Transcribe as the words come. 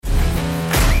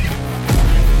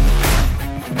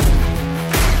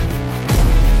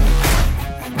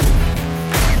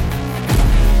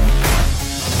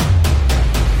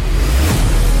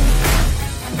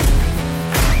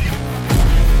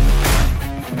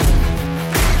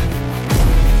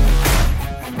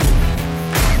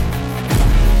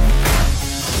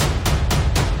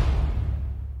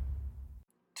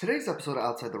episode of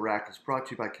Outside the Rack is brought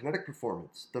to you by Kinetic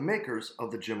Performance, the makers of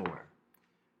the GymAware.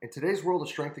 In today's world of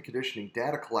strength and conditioning,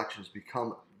 data collections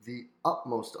become the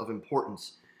utmost of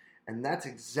importance, and that's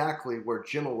exactly where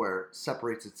GymAware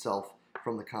separates itself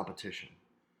from the competition.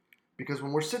 Because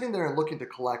when we're sitting there and looking to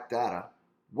collect data,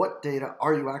 what data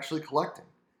are you actually collecting?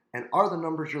 And are the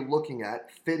numbers you're looking at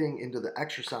fitting into the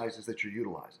exercises that you're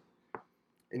utilizing?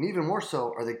 And even more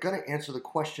so, are they going to answer the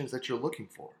questions that you're looking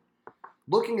for?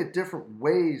 Looking at different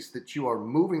ways that you are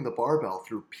moving the barbell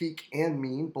through peak and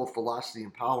mean, both velocity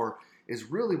and power, is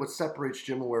really what separates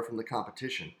GymAware from the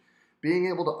competition. Being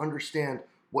able to understand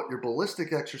what your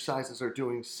ballistic exercises are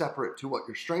doing separate to what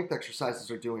your strength exercises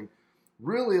are doing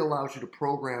really allows you to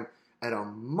program at a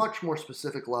much more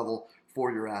specific level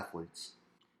for your athletes.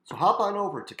 So hop on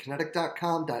over to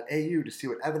kinetic.com.au to see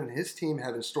what Evan and his team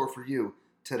have in store for you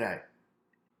today.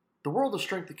 The world of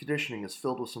strength and conditioning is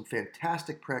filled with some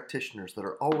fantastic practitioners that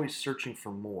are always searching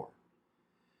for more.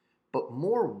 But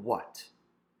more what?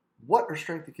 What are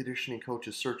strength and conditioning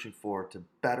coaches searching for to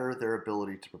better their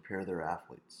ability to prepare their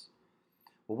athletes?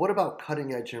 Well, what about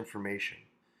cutting-edge information?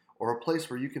 Or a place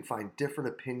where you can find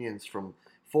different opinions from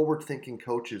forward-thinking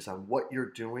coaches on what you're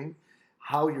doing,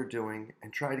 how you're doing,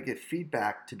 and try to get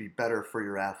feedback to be better for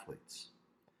your athletes?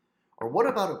 Or what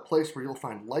about a place where you'll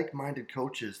find like-minded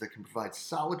coaches that can provide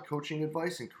solid coaching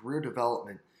advice and career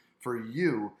development for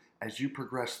you as you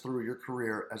progress through your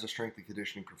career as a strength and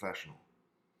conditioning professional?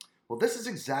 Well, this is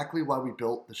exactly why we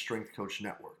built the Strength Coach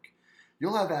Network.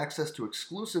 You'll have access to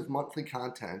exclusive monthly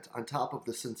content on top of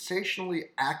the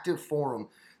sensationally active forum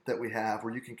that we have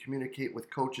where you can communicate with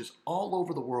coaches all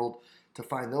over the world to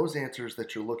find those answers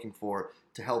that you're looking for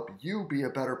to help you be a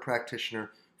better practitioner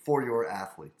for your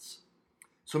athletes.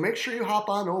 So make sure you hop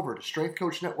on over to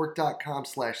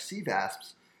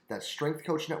strengthcoachnetwork.com/CVASPS, that's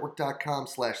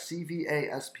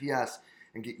strengthcoachnetwork.com/CVASPS,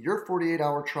 and get your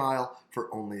 48-hour trial for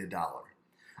only $1.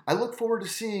 I look forward to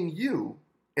seeing you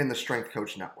in the Strength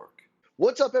Coach Network.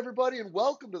 What's up, everybody, and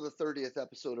welcome to the 30th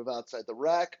episode of Outside the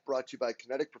Rack, brought to you by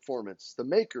Kinetic Performance, the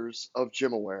makers of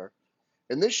GymAware.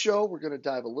 In this show, we're going to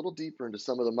dive a little deeper into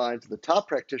some of the minds of the top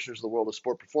practitioners of the world of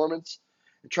sport performance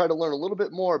and try to learn a little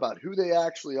bit more about who they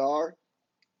actually are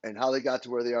and how they got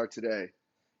to where they are today.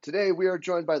 Today, we are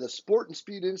joined by the Sport and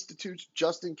Speed Institute's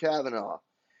Justin Kavanaugh.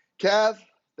 Cav,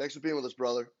 thanks for being with us,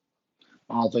 brother.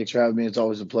 Oh, thanks for having me. It's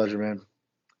always a pleasure, man.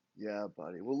 Yeah,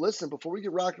 buddy. Well, listen, before we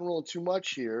get rock and rolling too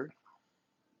much here,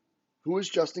 who is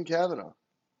Justin Kavanaugh?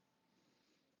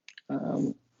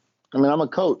 I'm a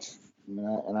coach,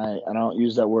 and I don't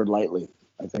use that word lightly.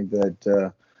 I think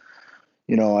that,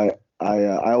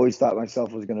 I always thought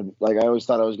myself was going to, I always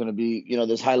thought I was going to be,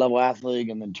 this high-level athlete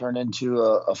and then turn into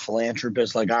a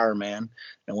philanthropist like Iron Man.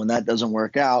 And when that doesn't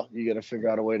work out, you got to figure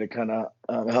out a way to kind of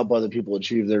help other people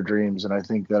achieve their dreams. And I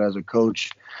think that as a coach,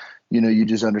 you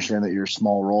just understand that you're a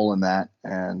small role in that.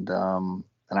 And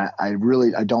I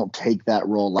don't take that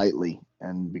role lightly.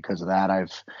 And because of that, I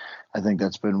think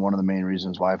that's been one of the main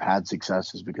reasons why I've had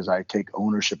success is because I take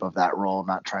ownership of that role,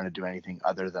 not trying to do anything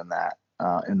other than that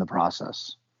in the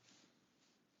process.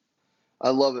 I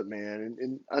love it, man.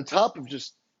 And on top of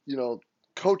just,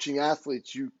 coaching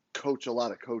athletes, you coach a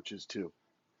lot of coaches too.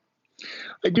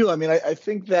 I do. I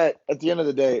think that at the end of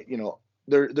the day,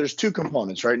 there's two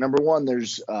components, right? Number one,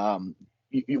 there's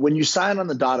when you sign on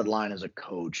the dotted line as a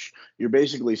coach, you're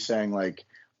basically saying like,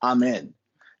 I'm in.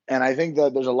 And I think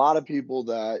that there's a lot of people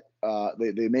that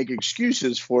they make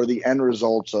excuses for the end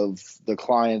results of the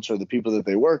clients or the people that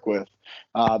they work with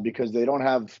because they don't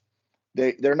have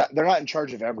they're not in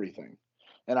charge of everything.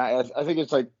 And I think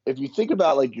it's like if you think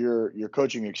about like your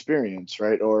coaching experience,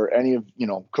 right, or any of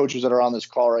coaches that are on this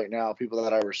call right now, people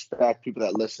that I respect, people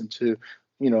that listen to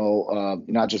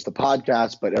not just the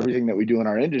podcast, but everything that we do in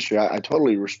our industry. I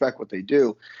totally respect what they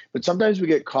do. But sometimes we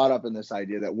get caught up in this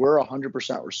idea that we're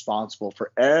 100% responsible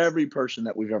for every person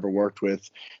that we've ever worked with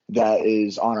that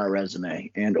is on our resume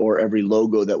and or every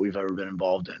logo that we've ever been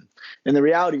involved in. And the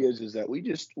reality is that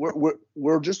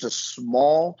we're just a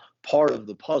small part of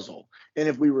the puzzle. And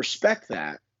if we respect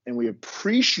that and we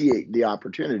appreciate the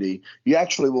opportunity, you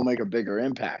actually will make a bigger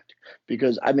impact.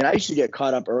 Because I used to get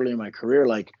caught up early in my career,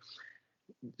 like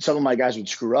some of my guys would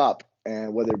screw up,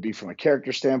 and whether it be from a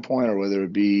character standpoint or whether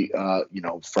it be,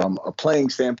 from a playing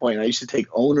standpoint, I used to take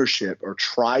ownership or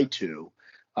try to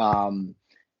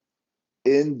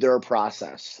in their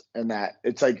process. And that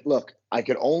it's like, look, I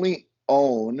could only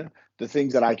own the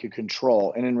things that I could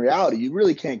control. And in reality, you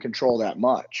really can't control that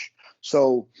much.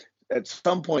 So at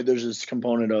some point, there's this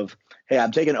component of, hey,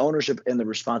 I'm taking ownership and the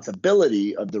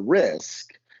responsibility of the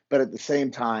risk. But at the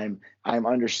same time, I'm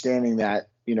understanding that,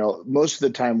 most of the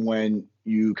time when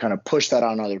you kind of push that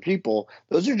on other people,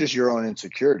 those are just your own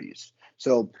insecurities.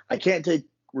 So I can't take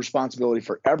responsibility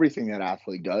for everything that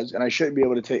athlete does, and I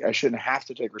shouldn't have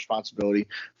to take responsibility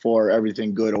for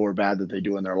everything good or bad that they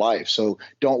do in their life. So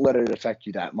don't let it affect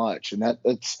you that much. And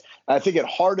that's I think it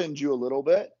hardens you a little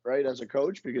bit, right, as a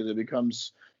coach, because it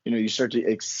becomes, you start to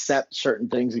accept certain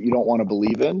things that you don't want to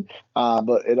believe in,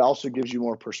 but it also gives you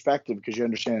more perspective because you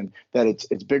understand that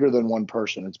it's bigger than one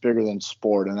person, it's bigger than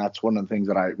sport, and that's one of the things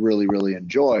that I really, really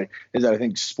enjoy is that I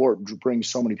think sport brings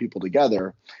so many people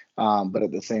together. But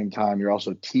at the same time, you're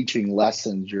also teaching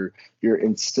lessons. You're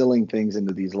instilling things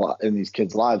into these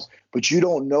kids' lives, but you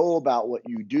don't know about what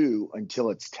you do until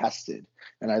it's tested.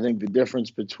 And I think the difference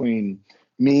between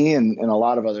me and a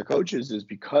lot of other coaches is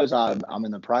because I'm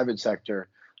in the private sector,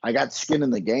 I got skin in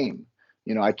the game.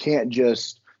 I can't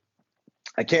just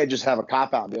have a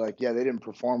cop out and be like, yeah, they didn't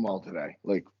perform well today.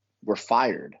 Like, we're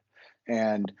fired.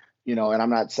 And and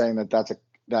I'm not saying that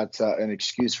that's an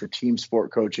excuse for team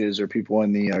sport coaches or people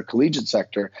in the collegiate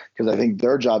sector, because I think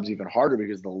their job's even harder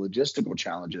because of the logistical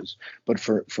challenges. But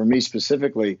for me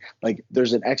specifically, like,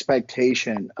 there's an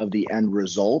expectation of the end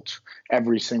result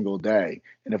every single day.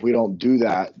 And if we don't do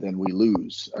that, then we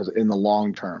lose in the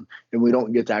long term. And we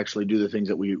don't get to actually do the things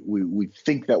that we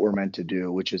think that we're meant to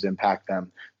do, which is impact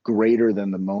them greater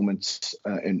than the moments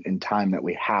in time that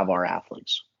we have our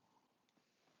athletes.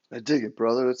 I dig it,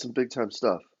 brother. That's some big time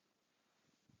stuff.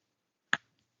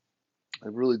 I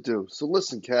really do. So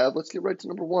listen, Cav, let's get right to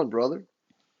number one, brother.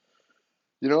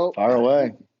 Far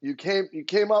away. You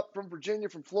came up from Virginia,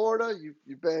 from Florida.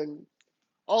 You've been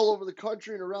all over the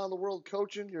country and around the world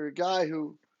coaching. You're a guy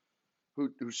who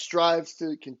strives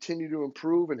to continue to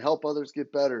improve and help others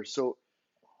get better. So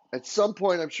at some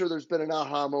point, I'm sure there's been an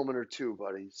aha moment or two,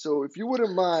 buddy. So if you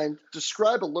wouldn't mind,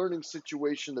 describe a learning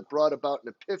situation that brought about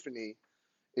an epiphany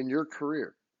in your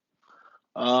career.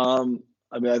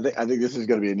 I mean, I think this is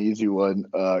going to be an easy one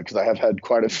because I have had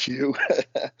quite a few.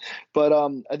 But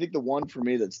I think the one for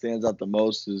me that stands out the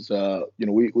most is, my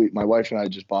wife and I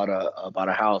just bought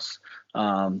a house,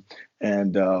 and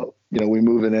we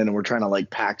moving in and we're trying to like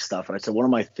pack stuff. And I said one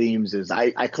of my themes is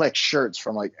I collect shirts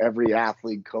from like every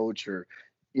athlete, coach, or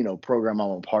program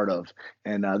I'm a part of,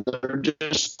 and they're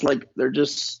just tchotchkes. They're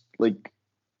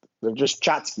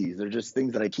just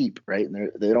things that I keep, right?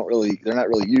 And they're not really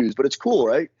used, but it's cool,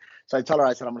 right? So I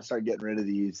said, I'm going to start getting rid of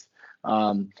these.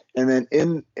 And then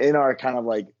in our kind of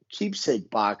like keepsake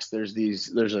box, there's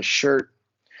a shirt,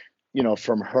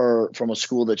 from a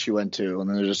school that she went to. And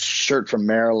then there's a shirt from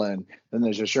Maryland. Then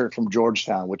there's a shirt from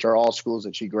Georgetown, which are all schools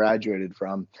that she graduated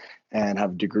from and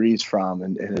have degrees from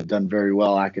and have done very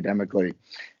well academically.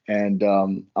 And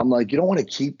I'm like, you don't want to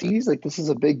keep these? Like, this is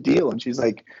a big deal. And she's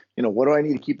like, what do I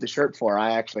need to keep the shirt for?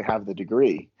 I actually have the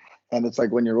degree. And it's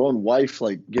like when your own wife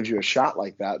like gives you a shot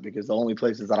like that, because the only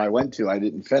places that I went to, I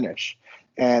didn't finish.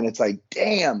 And it's like,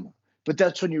 damn. But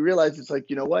that's when you realize it's like,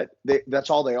 you know what? That's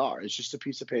all they are. It's just a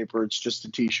piece of paper. It's just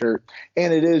a T-shirt.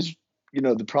 And it is,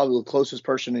 probably the closest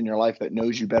person in your life that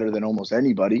knows you better than almost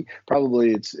anybody.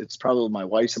 Probably it's probably my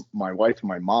wife and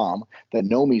my mom that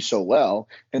know me so well.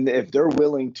 And if they're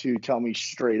willing to tell me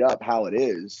straight up how it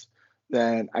is,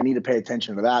 then I need to pay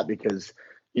attention to that because,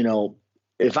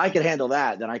 if I could handle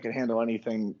that, then I can handle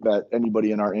anything that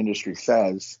anybody in our industry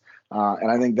says. And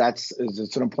I think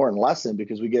it's an important lesson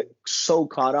because we get so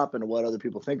caught up in what other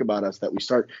people think about us that we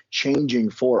start changing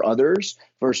for others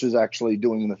versus actually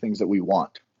doing the things that we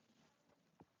want.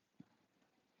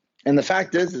 And the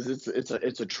fact is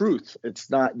it's a truth. It's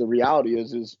not, the reality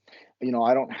is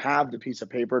I don't have the piece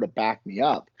of paper to back me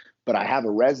up, but I have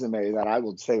a resume that I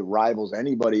would say rivals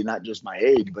anybody, not just my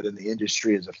age, but in the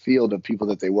industry as a field of people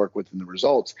that they work with and the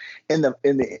results. And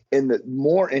the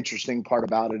more interesting part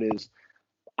about it is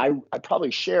I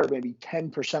probably share maybe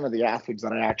 10% of the athletes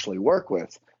that I actually work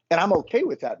with. And I'm okay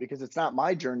with that because it's not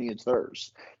my journey, it's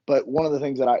theirs. But one of the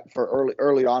things that for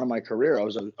early on in my career, I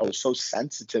was so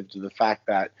sensitive to the fact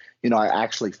that, I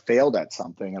actually failed at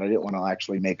something and I didn't want to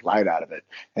actually make light out of it.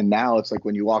 And now it's like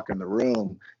when you walk in the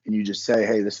room and you just say,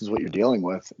 hey, this is what you're dealing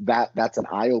with, that's an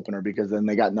eye opener because then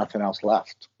they got nothing else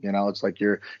left. It's like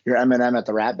you're Eminem at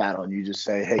the rap battle and you just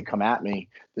say, hey, come at me.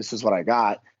 This is what I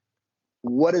got.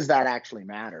 What does that actually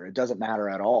matter? It doesn't matter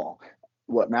at all.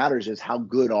 What matters is how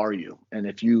good are you? And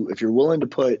if you're willing to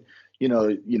put,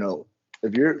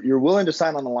 if you're willing to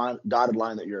sign on the dotted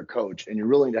line that you're a coach and you're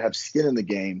willing to have skin in the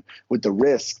game with the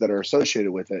risks that are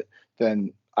associated with it,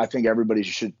 then I think everybody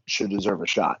should deserve a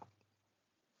shot.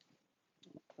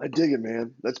 I dig it,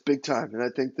 man. That's big time. And I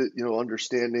think that,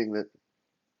 understanding that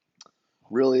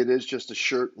really it is just a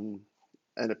shirt and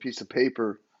a piece of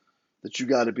paper that you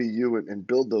got to be you and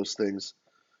build those things.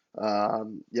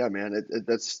 Yeah, man,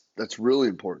 that's really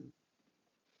important.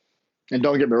 And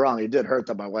don't get me wrong, it did hurt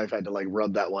that my wife had to like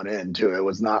rub that one in too. It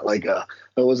was not like a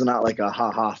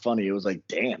ha ha funny. It was like,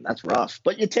 damn, that's rough.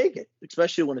 But you take it,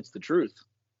 especially when it's the truth.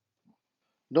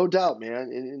 No doubt,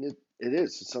 man, and it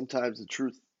is. Sometimes the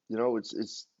truth,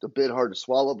 it's a bit hard to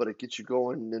swallow, but it gets you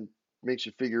going and makes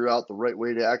you figure out the right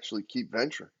way to actually keep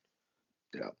venturing.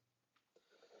 Yeah.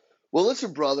 Well,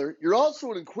 listen, brother, you're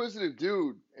also an inquisitive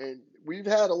dude, and we've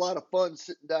had a lot of fun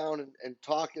sitting down and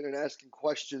talking and asking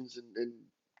questions and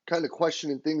kind of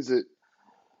questioning things that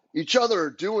each other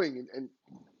are doing. And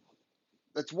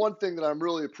that's one thing that I'm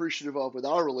really appreciative of with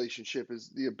our relationship is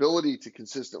the ability to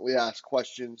consistently ask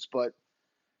questions. But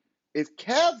if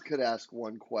Cav could ask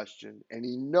one question and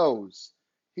he knows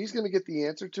he's going to get the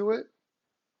answer to it,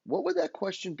 what would that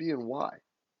question be and why?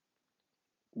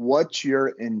 What's your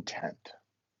intent?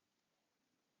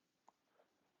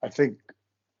 I think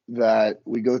that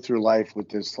we go through life with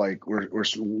this, like, we're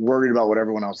worried about what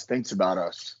everyone else thinks about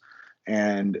us.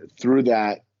 And through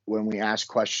that, when we ask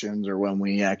questions or when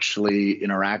we actually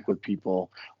interact with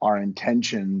people, our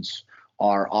intentions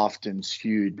are often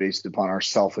skewed based upon our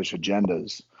selfish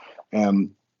agendas.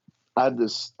 And I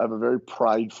have a very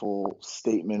prideful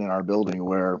statement in our building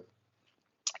where,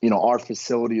 our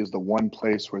facility is the one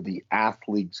place where the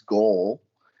athlete's goal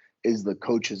is the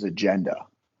coach's agenda.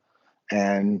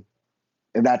 And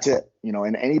that's it,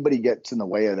 and anybody gets in the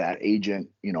way of that, agent,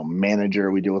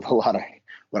 manager. We deal with a lot of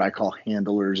what I call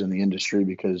handlers in the industry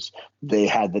because they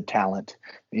had the talent,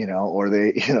 or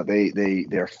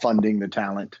they're funding the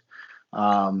talent.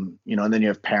 And then you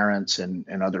have parents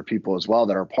and other people as well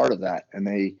that are part of that. And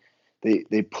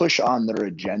they push on their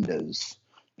agendas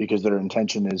because their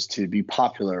intention is to be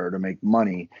popular or to make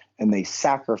money. And they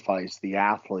sacrifice the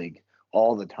athlete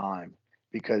all the time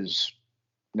because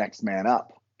next man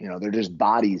up. They're just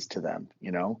bodies to them.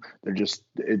 They're just,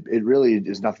 it really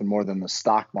is nothing more than the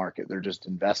stock market. They're just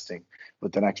investing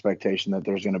with an expectation that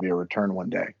there's going to be a return one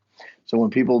day. So when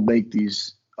people make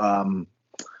these,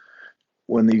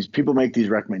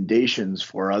 recommendations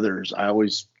for others, I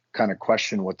always kind of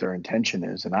question what their intention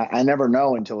is. And I never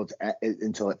know until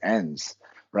it ends,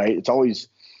 right? It's always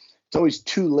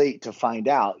too late to find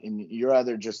out. And you're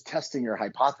either just testing your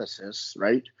hypothesis,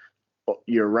 right?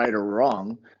 You're right or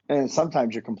wrong. And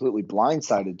sometimes you're completely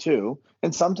blindsided too.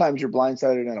 And sometimes you're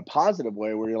blindsided in a positive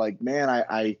way where you're like, man,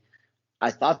 I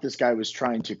thought this guy was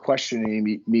trying to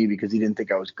question me because he didn't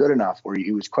think I was good enough, or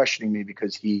he was questioning me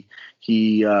because he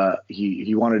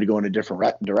wanted to go in a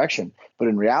different direction. But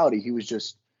in reality, he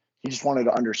just wanted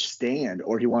to understand,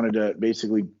 or he wanted to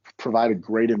basically provide a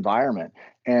great environment.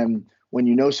 And when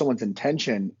you know someone's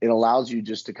intention, it allows you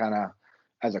just to kind of,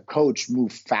 as a coach,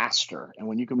 move faster. And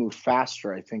when you can move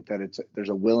faster, I think that there's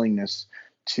a willingness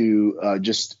to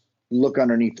just look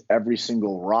underneath every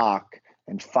single rock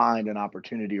and find an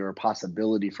opportunity or a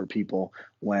possibility for people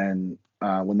when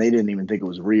they didn't even think it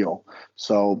was real.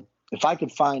 So if I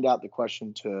could find out the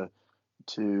question to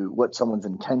what someone's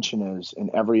intention is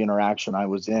in every interaction I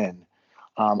was in,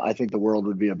 I think the world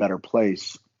would be a better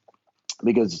place,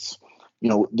 because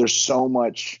there's so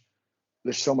much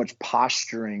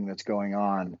posturing that's going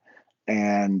on,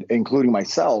 and including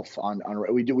myself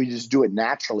we just do it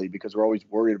naturally because we're always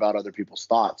worried about other people's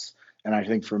thoughts. And I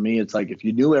think for me, it's like, if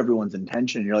you knew everyone's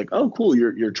intention, you're like, oh, cool,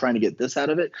 you're trying to get this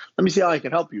out of it. Let me see how I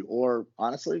can help you. Or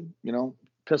honestly,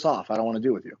 piss off. I don't want to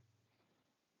do with you.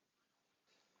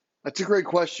 That's a great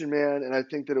question, man. And I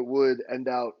think that it would end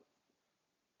out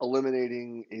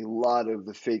eliminating a lot of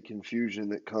the fake confusion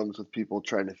that comes with people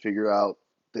trying to figure out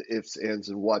the ifs, ands,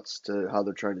 and whats to how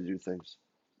they're trying to do things.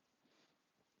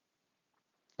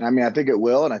 I mean, I think it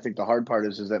will. And I think the hard part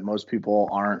is that most people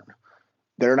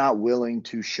they're not willing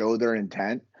to show their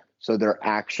intent. So their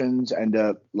actions end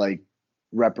up like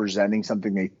representing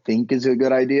something they think is a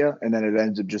good idea. And then it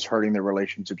ends up just hurting their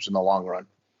relationships in the long run,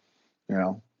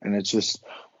 and it's just,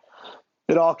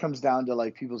 it all comes down to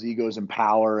like people's egos and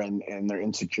power and their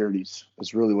insecurities.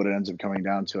 That's really what it ends up coming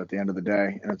down to at the end of the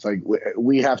day. And it's like,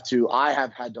 I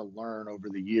have had to learn over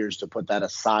the years to put that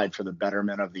aside for the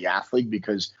betterment of the athlete,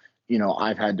 because,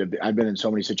 I've been in so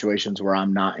many situations where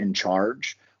I'm not in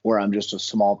charge, where I'm just a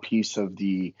small piece of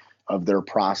their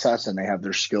process, and they have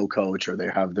their skill coach, or they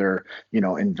have their,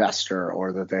 investor,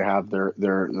 or that they have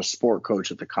their sport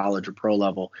coach at the college or pro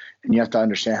level. And you have to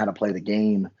understand how to play the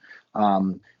game.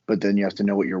 But then you have to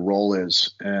know what your role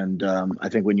is. And I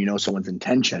think when you know someone's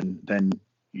intention, then,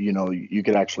 you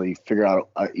could actually figure out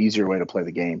an easier way to play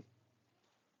the game.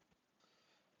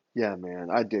 Yeah, man,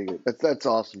 I dig it. That's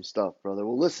awesome stuff, brother.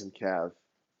 Well, listen, Cav,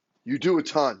 you do a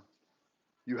ton.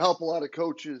 You help a lot of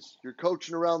coaches. You're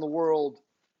coaching around the world.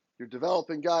 You're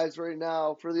developing guys right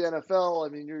now for the NFL. I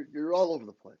mean, you're all over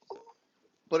the place.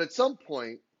 But at some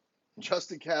point,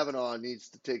 Justin Kavanaugh needs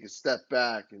to take a step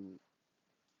back and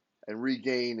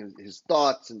regain his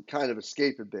thoughts and kind of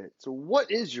escape a bit. So,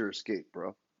 what is your escape,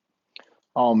 bro?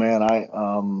 Oh man,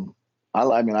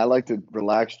 I mean I like to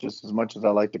relax just as much as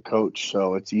I like to coach,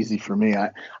 so it's easy for me.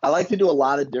 I like to do a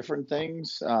lot of different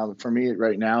things. For me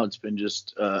right now, it's been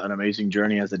just an amazing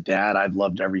journey as a dad. I've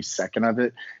loved every second of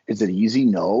it. Is it easy?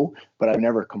 No, but I've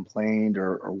never complained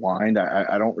or whined.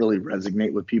 I don't really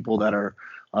resonate with people that are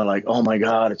like, oh my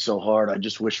God, it's so hard. I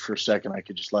just wish for a second I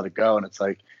could just let it go. And it's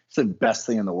like it's the best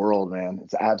thing in the world, man.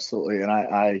 It's absolutely, and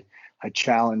I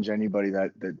challenge anybody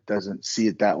that doesn't see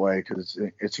it that way because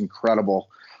it's incredible.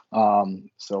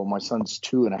 So my son's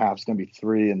 2.5, it's going to be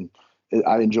 3, and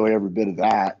I enjoy every bit of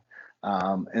that.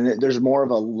 And there's more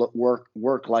of a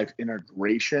work life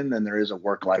integration than there is a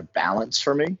work life balance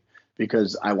for me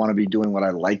because I want to be doing what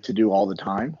I like to do all the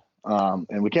time.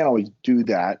 And we can't always do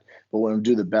that, but we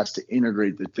do the best to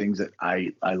integrate the things that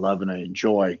I love and I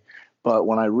enjoy. But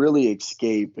when I really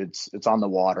escape, it's on the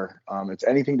water. It's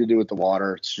anything to do with the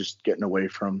water. It's just getting away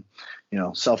from,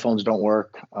 cell phones don't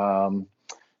work.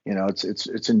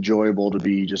 It's enjoyable to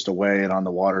be just away and on the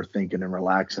water thinking and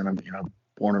relaxing. I'm,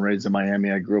 born and raised in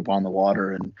Miami. I grew up on the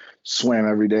water and swam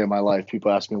every day of my life.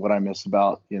 People ask me what I miss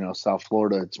about, South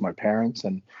Florida. It's my parents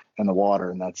and the water,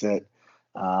 and that's it.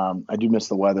 I do miss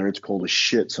the weather. It's cold as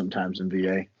shit sometimes in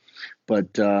VA,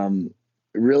 but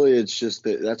really it's just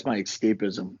that's my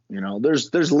escapism.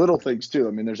 There's little things too.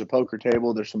 I mean, there's a poker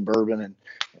table, there's some bourbon and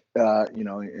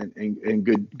and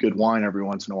good wine every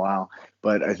once in a while.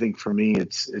 But I think for me,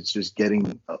 it's just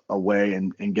getting away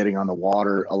and getting on the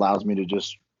water allows me to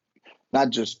just not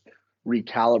just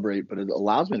recalibrate, but it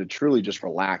allows me to truly just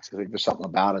relax. I think there's something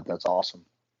about it that's awesome.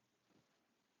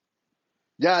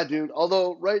 Yeah, dude.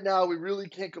 Although right now we really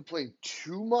can't complain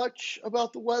too much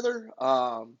about the weather.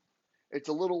 It's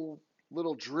a little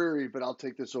dreary, but I'll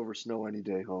take this over snow any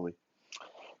day, homie.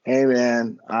 Hey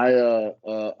man,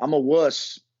 I'm a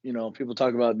wuss. People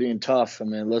talk about being tough. I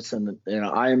mean, listen,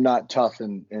 I am not tough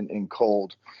in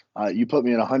cold. You put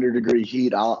me in 100-degree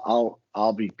heat,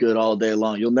 I'll be good all day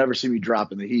long. You'll never see me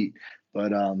drop in the heat.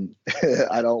 But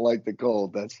I don't like the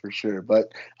cold, that's for sure.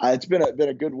 But it's been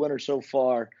a good winter so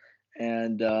far,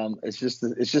 and it's just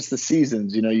the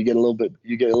seasons. You get a little bit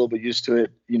used to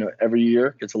it. Every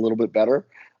year it's a little bit better.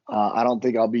 I don't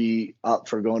think I'll be up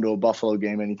for going to a Buffalo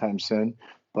game anytime soon,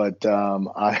 but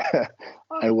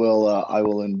I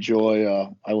will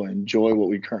enjoy what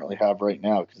we currently have right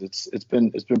now because it's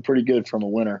been pretty good from a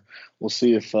winter. We'll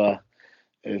see if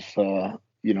if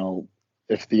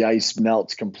the ice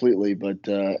melts completely, but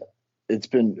it's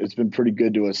been pretty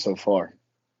good to us so far.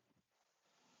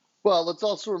 Well, let's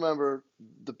also remember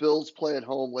the Bills play at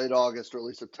home late August,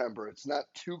 early September. It's not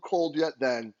too cold yet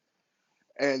then,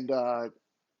 and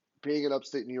being an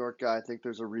upstate New York guy, I think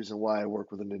there's a reason why I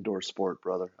work with an indoor sport,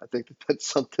 brother. I think that's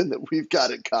something that we've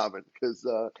got in common because,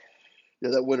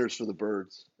 that winter's for the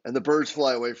birds, and the birds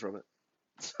fly away from it.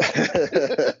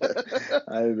 Hey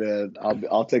man,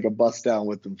 I'll take a bus down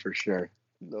with them for sure.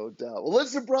 No doubt. Well,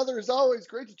 listen, brother, as always,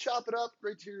 great to chop it up.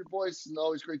 Great to hear your voice, and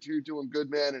always great to hear you doing good,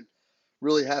 man. And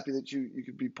really happy that you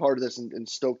could be part of this and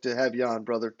stoked to have you on,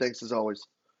 brother. Thanks as always.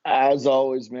 As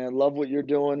always, man, love what you're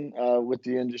doing with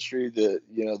the industry. The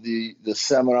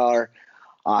seminar.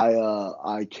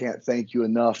 I can't thank you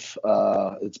enough.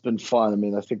 It's been fun. I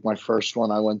mean, I think my first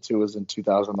one I went to was in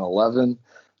 2011,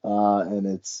 and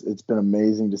it's been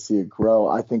amazing to see it grow.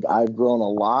 I think I've grown a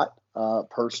lot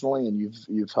personally, and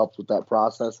you've helped with that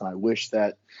process. And I wish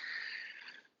that.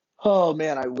 Oh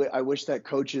man, I wish that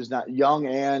coaches, not young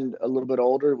and a little bit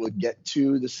older, would get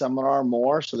to the seminar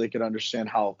more so they could understand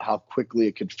how quickly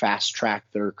it could fast track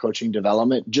their coaching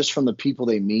development just from the people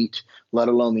they meet, let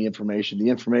alone the information. The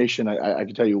information, I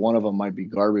can tell you one of them might be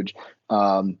garbage,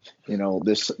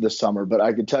 this summer, but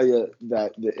I could tell you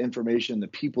that the information, the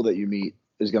people that you meet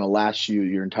is going to last you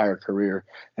your entire career,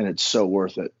 and it's so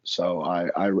worth it. So I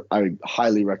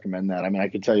highly recommend that. I mean, I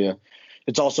can tell you,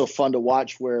 it's also fun to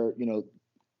watch where,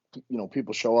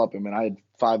 people show up. I mean, I had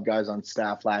 5 guys on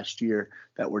staff last year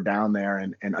that were down there,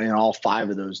 and all 5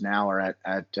 of those now are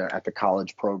at the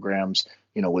college programs,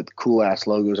 with cool ass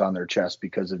logos on their chest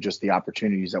because of just the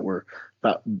opportunities that were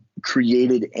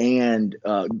created and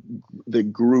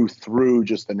that grew through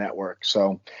just the network.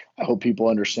 So I hope people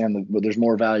understand that there's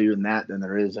more value in that than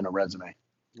there is in a resume.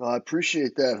 Well, I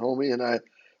appreciate that, homie. And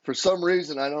for some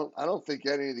reason, I don't think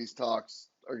any of these talks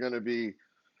are going to be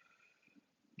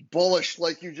bullish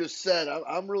like you just said.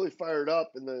 I'm really fired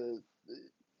up, and the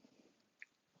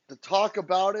talk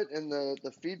about it and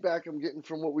the feedback I'm getting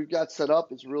from what we've got set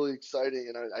up is really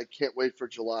exciting, and I can't wait for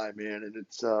July, man. And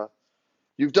it's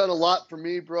you've done a lot for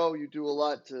me, bro. You do a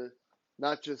lot to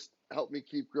not just help me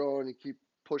keep growing and keep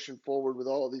pushing forward with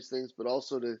all of these things, but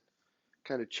also to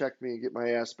kind of check me and get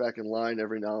my ass back in line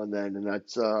every now and then. And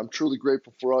that's I'm truly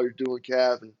grateful for all you're doing,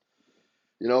 Cav,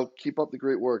 and keep up the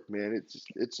great work, man.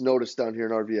 It's noticed down here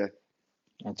in RVA.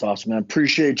 That's awesome, man.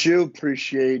 Appreciate you.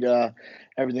 Appreciate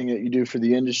everything that you do for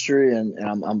the industry, and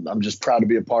I'm just proud to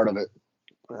be a part of it.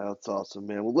 That's awesome,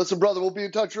 man. Well, listen, brother, we'll be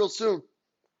in touch real soon.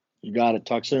 You got it.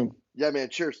 Talk soon. Yeah, man.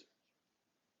 Cheers.